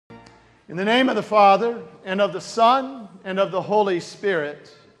In the name of the Father, and of the Son, and of the Holy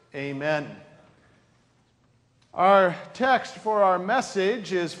Spirit, amen. Our text for our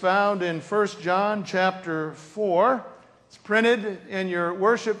message is found in 1 John chapter 4. It's printed in your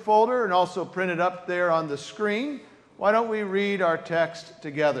worship folder and also printed up there on the screen. Why don't we read our text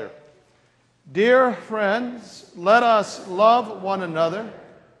together? Dear friends, let us love one another,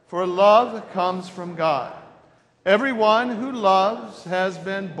 for love comes from God. Everyone who loves has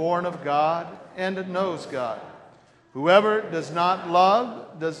been born of God and knows God. Whoever does not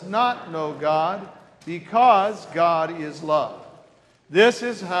love does not know God, because God is love. This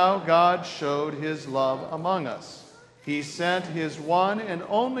is how God showed his love among us. He sent his one and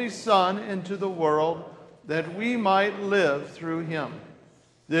only Son into the world that we might live through him.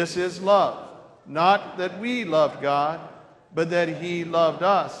 This is love, not that we loved God, but that he loved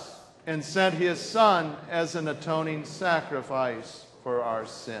us and sent his Son as an atoning sacrifice for our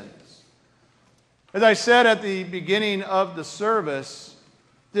sins. As I said at the beginning of the service,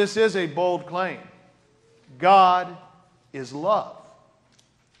 this is a bold claim. God is love.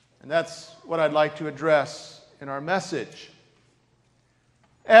 And that's what I'd like to address in our message.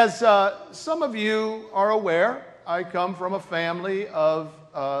 As some of you are aware, I come from a family of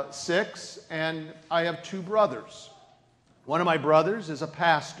 6, and I have 2 brothers. One of my brothers is a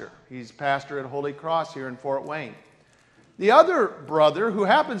pastor. He's pastor at Holy Cross here in Fort Wayne. The other brother, who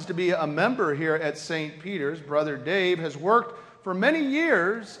happens to be a member here at St. Peter's, Brother Dave, has worked for many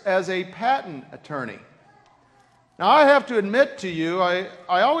years as a patent attorney. Now, I have to admit to you, I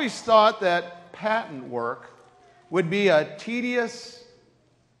always thought that patent work would be a tedious,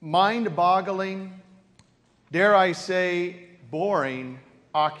 mind-boggling, dare I say, boring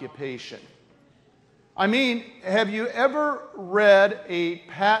occupation. I mean, have you ever read a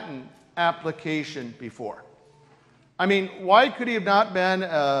patent application before? I mean, why could he have not been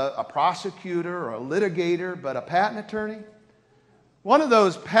a prosecutor or a litigator, but a patent attorney? One of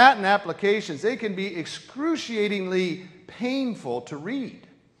those patent applications, they can be excruciatingly painful to read,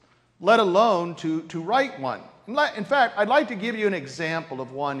 let alone to write one. In fact, I'd like to give you an example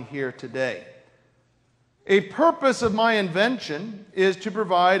of one here today. A purpose of my invention is to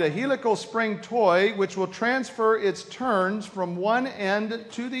provide a helical spring toy which will transfer its turns from one end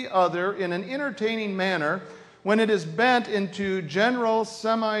to the other in an entertaining manner when it is bent into general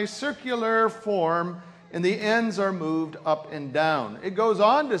semicircular form and the ends are moved up and down. It goes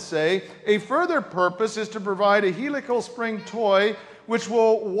on to say, a further purpose is to provide a helical spring toy which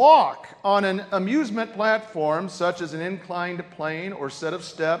will walk on an amusement platform such as an inclined plane or set of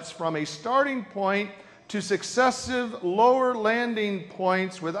steps from a starting point to successive lower landing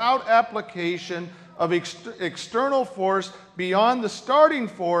points without application of external force beyond the starting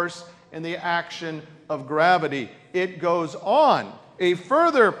force and the action of gravity. It goes on. A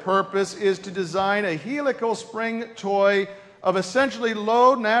further purpose is to design a helical spring toy of essentially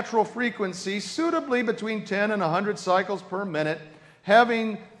low natural frequency, suitably between 10 and 100 cycles per minute,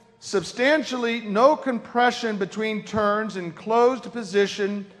 having substantially no compression between turns in closed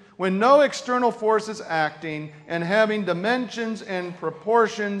position when no external force is acting, and having dimensions and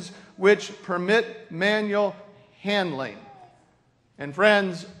proportions which permit manual handling. And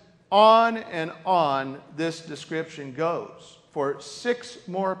friends, on and on this description goes for 6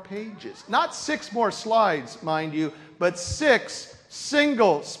 more pages. Not 6 more slides, mind you, but 6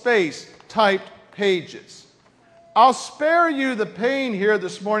 single-space typed pages. I'll spare you the pain here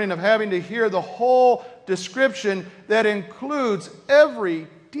this morning of having to hear the whole description that includes every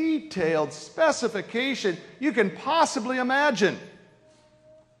detailed specification you can possibly imagine.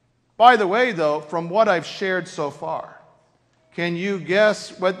 By the way, though, from what I've shared so far, can you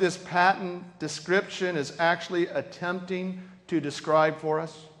guess what this patent description is actually attempting to describe for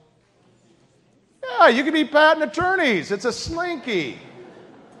us? Yeah, you can be patent attorneys. It's a slinky.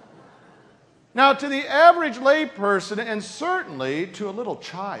 Now, to the average layperson, and certainly to a little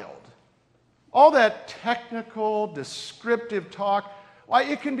child, all that technical, descriptive talk, why,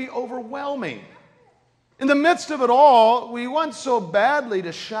 it can be overwhelming. In the midst of it all, we want so badly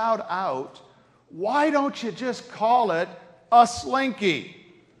to shout out, why don't you just call it a slinky?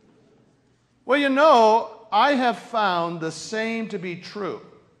 Well, you know, I have found the same to be true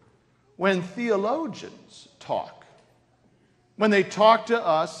when theologians talk, when they talk to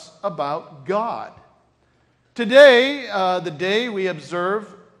us about God. Today, the day we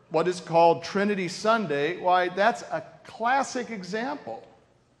observe what is called Trinity Sunday, why, that's a classic example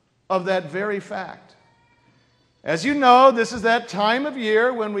of that very fact. As you know, this is that time of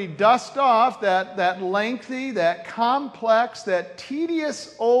year when we dust off that lengthy, that complex, that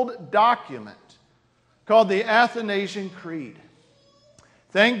tedious old document called the Athanasian Creed.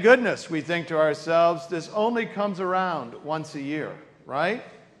 Thank goodness, we think to ourselves, this only comes around once a year, right?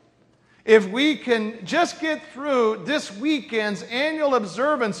 If we can just get through this weekend's annual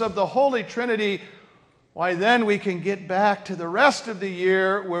observance of the Holy Trinity, why then we can get back to the rest of the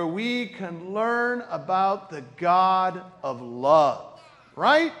year where we can learn about the God of love,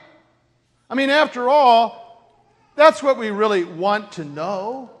 right? I mean, after all, that's what we really want to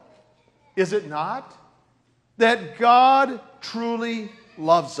know, is it not? That God truly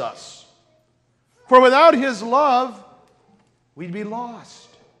loves us. For without His love, we'd be lost.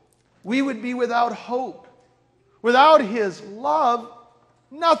 We would be without hope. Without His love,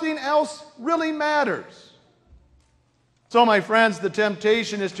 nothing else really matters. So, my friends, the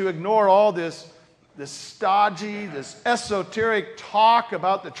temptation is to ignore all this stodgy, this esoteric talk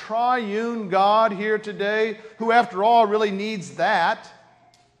about the triune God here today, who after all really needs that,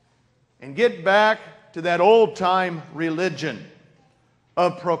 and get back to that old-time religion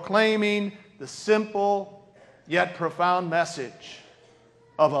of proclaiming the simple yet profound message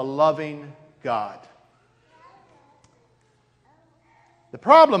of a loving God. The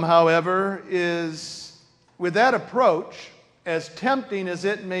problem, however, is with that approach, as tempting as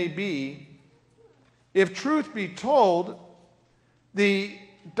it may be, if truth be told, the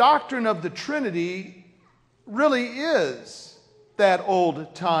doctrine of the Trinity really is that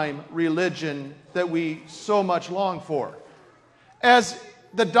old-time religion that we so much long for. As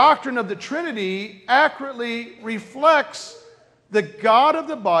the doctrine of the Trinity accurately reflects the God of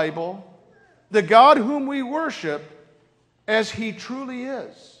the Bible, the God whom we worship, as He truly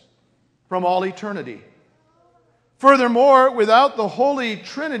is from all eternity. Furthermore, without the Holy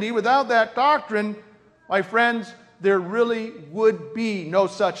Trinity, without that doctrine, my friends, there really would be no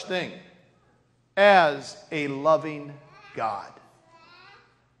such thing as a loving God.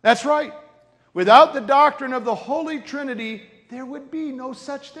 That's right. Without the doctrine of the Holy Trinity, there would be no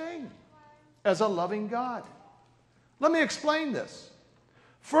such thing as a loving God. Let me explain this.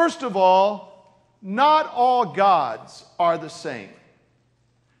 First of all, not all gods are the same.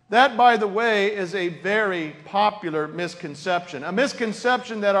 That, by the way, is a very popular misconception. A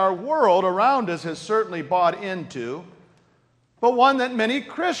misconception that our world around us has certainly bought into, but one that many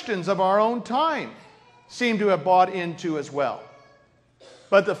Christians of our own time seem to have bought into as well.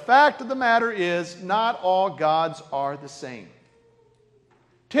 But the fact of the matter is, not all gods are the same.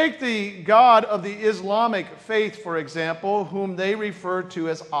 Take the God of the Islamic faith, for example, whom they refer to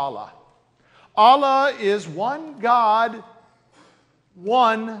as Allah. Allah is one God,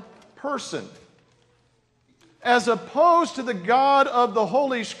 one person. As opposed to the God of the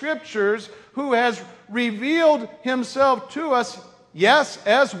Holy Scriptures, who has revealed Himself to us, yes,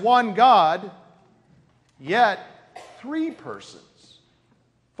 as one God, yet three persons: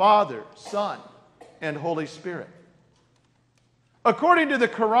 Father, Son, and Holy Spirit. According to the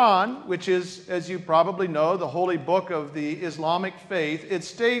Quran, which is, as you probably know, the holy book of the Islamic faith, it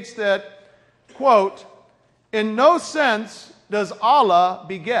states that, quote, "In no sense does Allah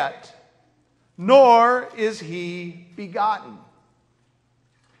beget, nor is He begotten."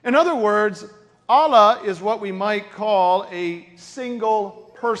 In other words, Allah is what we might call a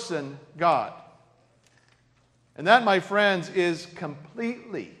single person God. And that, my friends, is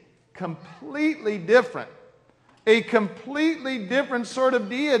completely different. A completely different sort of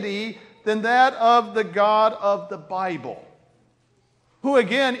deity than that of the God of the Bible, who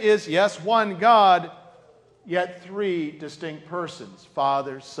again is, yes, one God, yet three distinct persons: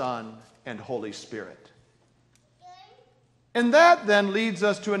 Father, Son, and Holy Spirit. And that then leads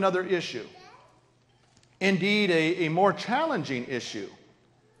us to another issue. Indeed, a more challenging issue.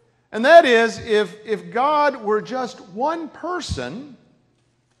 And that is, if God were just one person,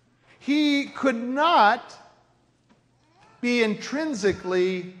 He could not be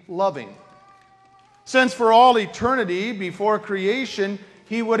intrinsically loving, since for all eternity before creation,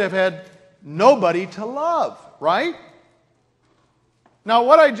 He would have had nobody to love, right? Now,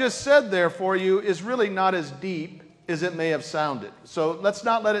 what I just said there for you is really not as deep as it may have sounded. So let's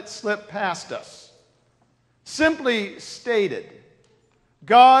not let it slip past us. Simply stated,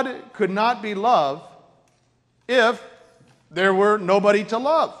 God could not be love if there were nobody to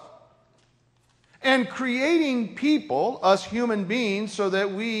love. And creating people, us human beings, so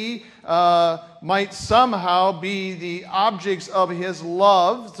that we might somehow be the objects of His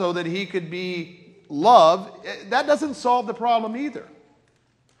love, so that He could be loved, that doesn't solve the problem either.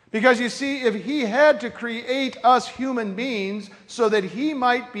 Because you see, if He had to create us human beings so that He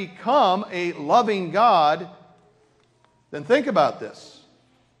might become a loving God, then think about this.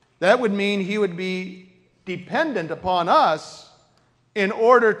 That would mean He would be dependent upon us in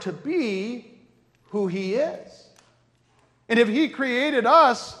order to be who He is. And if He created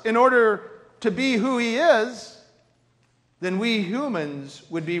us in order to be who He is, then we humans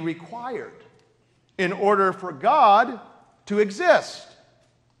would be required in order for God to exist.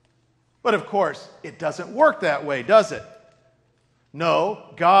 But of course, it doesn't work that way, does it?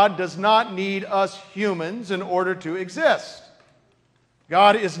 No, God does not need us humans in order to exist.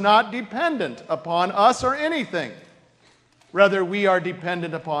 God is not dependent upon us or anything. Rather, we are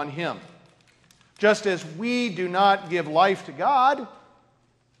dependent upon Him. Just as we do not give life to God,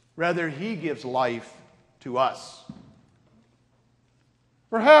 rather He gives life to us.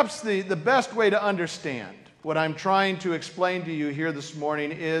 Perhaps the best way to understand what I'm trying to explain to you here this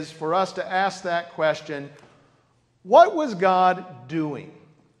morning is for us to ask that question, what was God doing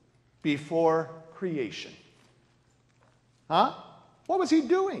before creation? What was He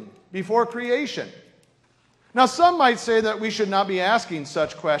doing before creation? Now, some might say that we should not be asking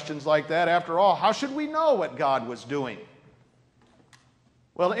such questions like that. After all, how should we know what God was doing?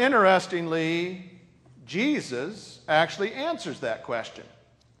 Well, interestingly, Jesus actually answers that question.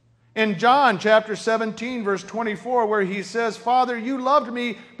 In John chapter 17, verse 24, where He says, "Father, you loved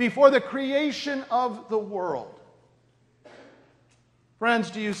me before the creation of the world."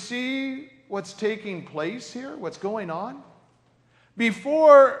 Friends, do you see what's taking place here? What's going on?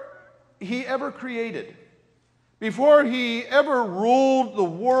 Before He ever created, before He ever ruled the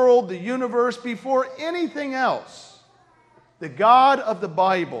world, the universe, before anything else, the God of the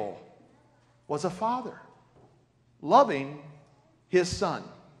Bible was a Father, loving His Son.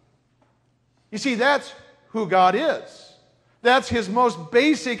 You see, that's who God is. That's His most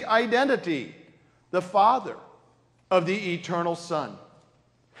basic identity, the Father of the eternal Son.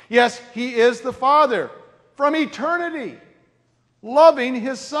 Yes, He is the Father from eternity, loving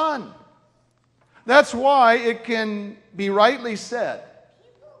His Son. That's why it can be rightly said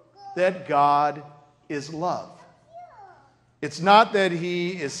that God is love. It's not that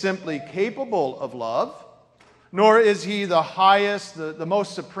He is simply capable of love, nor is He the highest, the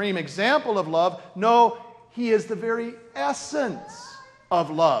most supreme example of love. No, He is the very essence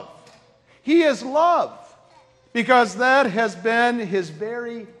of love. He is love because that has been His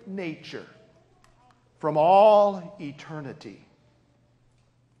very nature from all eternity.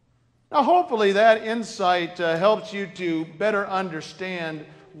 Now, hopefully that insight helps you to better understand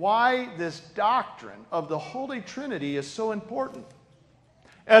why this doctrine of the Holy Trinity is so important.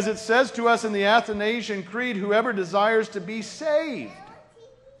 As it says to us in the Athanasian Creed, whoever desires to be saved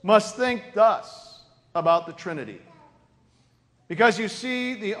must think thus about the Trinity. Because you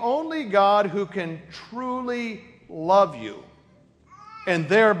see, the only God who can truly love you and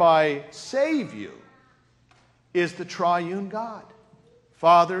thereby save you is the triune God,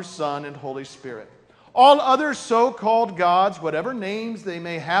 Father, Son, and Holy Spirit. All other so-called gods, whatever names they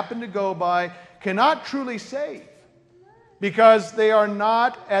may happen to go by, cannot truly save, because they are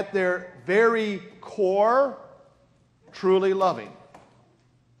not at their very core truly loving,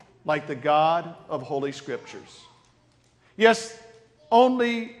 like the God of Holy Scriptures. Yes,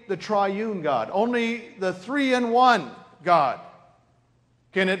 only the triune God, only the three-in-one God,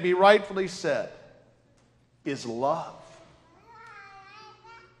 can it be rightfully said, is love.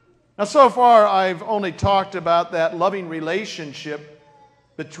 Now, so far, I've only talked about that loving relationship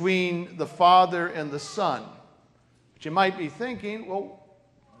between the Father and the Son. But you might be thinking, well,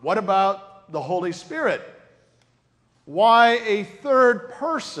 what about the Holy Spirit? Why a third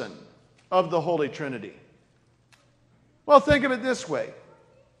person of the Holy Trinity? Well, think of it this way.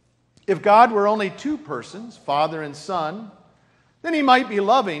 If God were only two persons, Father and Son, then He might be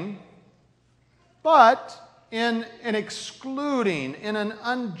loving, but in an excluding, in an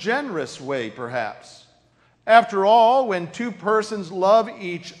ungenerous way, perhaps. After all, when two persons love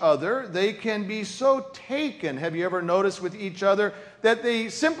each other, they can be so taken, have you ever noticed, with each other, that they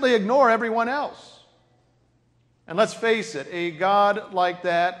simply ignore everyone else. And let's face it, a God like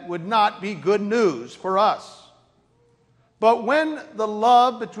that would not be good news for us. But when the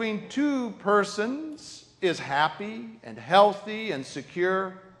love between two persons is happy and healthy and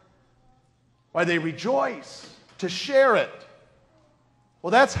secure, why, they rejoice to share it.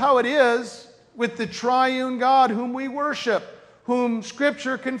 Well, that's how it is with the triune God whom we worship, whom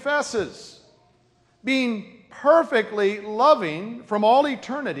Scripture confesses. Being perfectly loving from all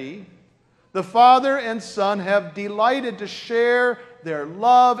eternity, the Father and Son have delighted to share their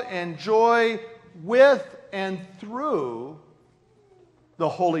love and joy with and through the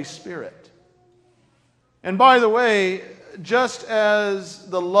Holy Spirit. And by the way, just as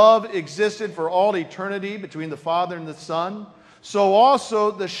the love existed for all eternity between the Father and the Son, so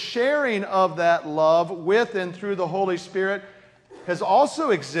also the sharing of that love with and through the Holy Spirit has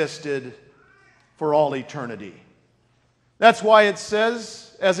also existed for all eternity. That's why it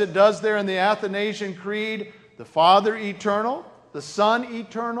says, as it does there in the Athanasian Creed, the Father eternal, the Son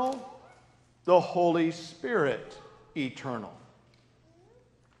eternal, the Holy Spirit eternal.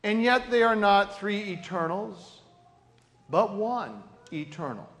 And yet they are not three eternals, but one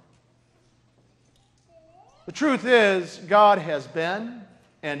eternal. The truth is, God has been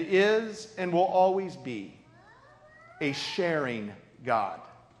and is and will always be a sharing God.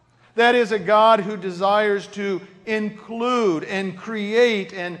 That is, a God who desires to include and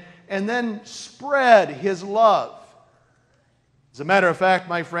create and then spread His love. As a matter of fact,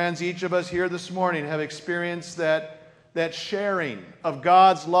 my friends, each of us here this morning have experienced that sharing of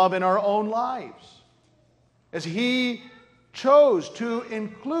God's love in our own lives, as He chose to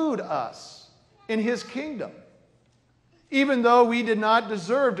include us in His kingdom, even though we did not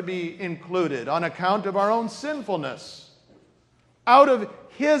deserve to be included on account of our own sinfulness. Out of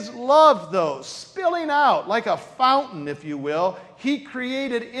His love, though, spilling out like a fountain, if you will, He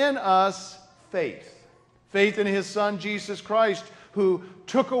created in us faith. Faith in His Son, Jesus Christ, who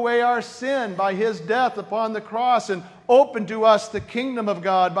took away our sin by His death upon the cross and opened to us the kingdom of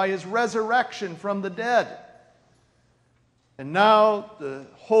God by His resurrection from the dead. And now the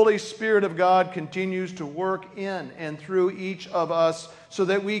Holy Spirit of God continues to work in and through each of us so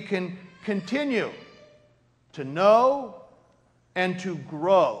that we can continue to know and to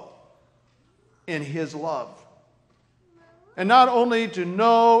grow in His love. And not only to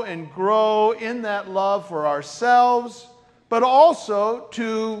know and grow in that love for ourselves, but also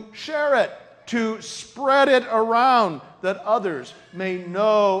to share it, to spread it around that others may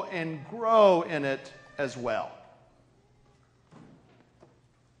know and grow in it as well.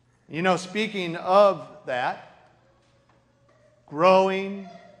 You know, speaking of that, growing,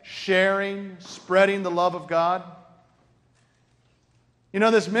 sharing, spreading the love of God, you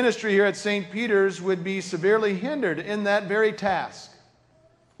know, this ministry here at St. Peter's would be severely hindered in that very task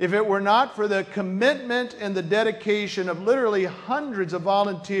if it were not for the commitment and the dedication of literally hundreds of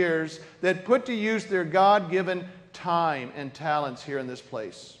volunteers that put to use their God-given time and talents here in this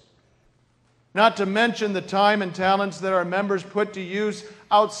place. Not to mention the time and talents that our members put to use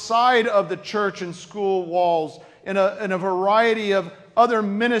outside of the church and school walls in a variety of other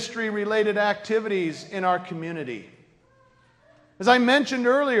ministry-related activities in our community. As I mentioned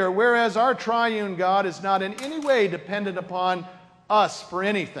earlier, whereas our triune God is not in any way dependent upon us for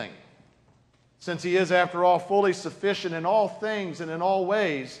anything, since He is, after all, fully sufficient in all things and in all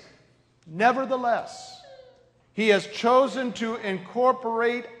ways, nevertheless, He has chosen to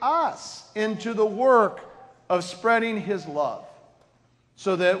incorporate us into the work of spreading His love,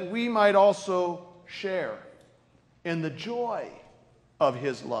 so that we might also share in the joy of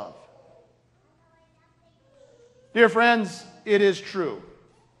His love. Dear friends, it is true.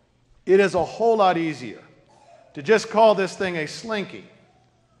 It is a whole lot easier to just call this thing a slinky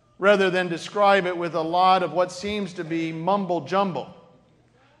rather than describe it with a lot of what seems to be mumble-jumble.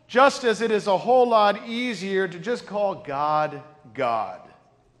 Just as it is a whole lot easier to just call God, God,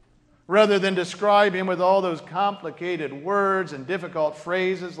 rather than describe Him with all those complicated words and difficult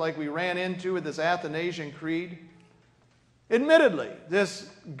phrases like we ran into with this Athanasian Creed. Admittedly, this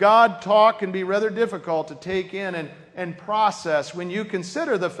God talk can be rather difficult to take in and process when you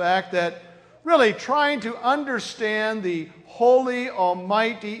consider the fact that really trying to understand the holy,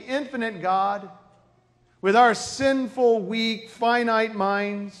 almighty, infinite God with our sinful, weak, finite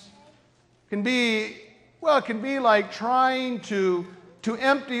minds can be like trying to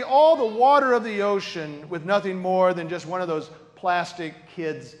empty all the water of the ocean with nothing more than just one of those plastic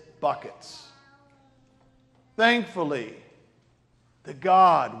kids' buckets. Thankfully, the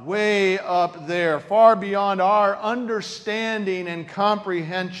God way up there, far beyond our understanding and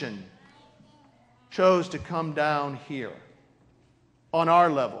comprehension, chose to come down here on our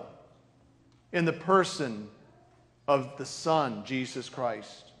level in the person of the Son, Jesus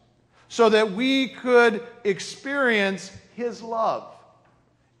Christ, so that we could experience His love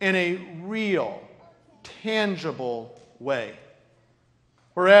in a real, tangible way.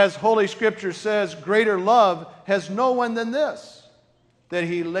 Whereas Holy Scripture says, greater love has no one than this, that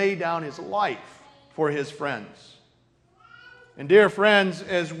He laid down His life for His friends. And dear friends,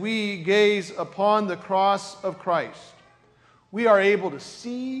 as we gaze upon the cross of Christ, we are able to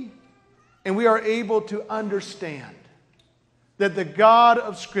see and we are able to understand that the God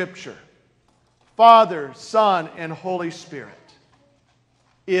of Scripture, Father, Son, and Holy Spirit,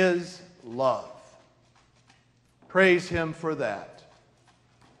 is love. Praise Him for that.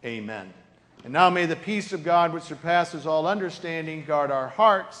 Amen. And now may the peace of God, which surpasses all understanding, guard our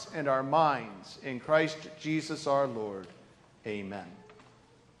hearts and our minds in Christ Jesus our Lord. Amen.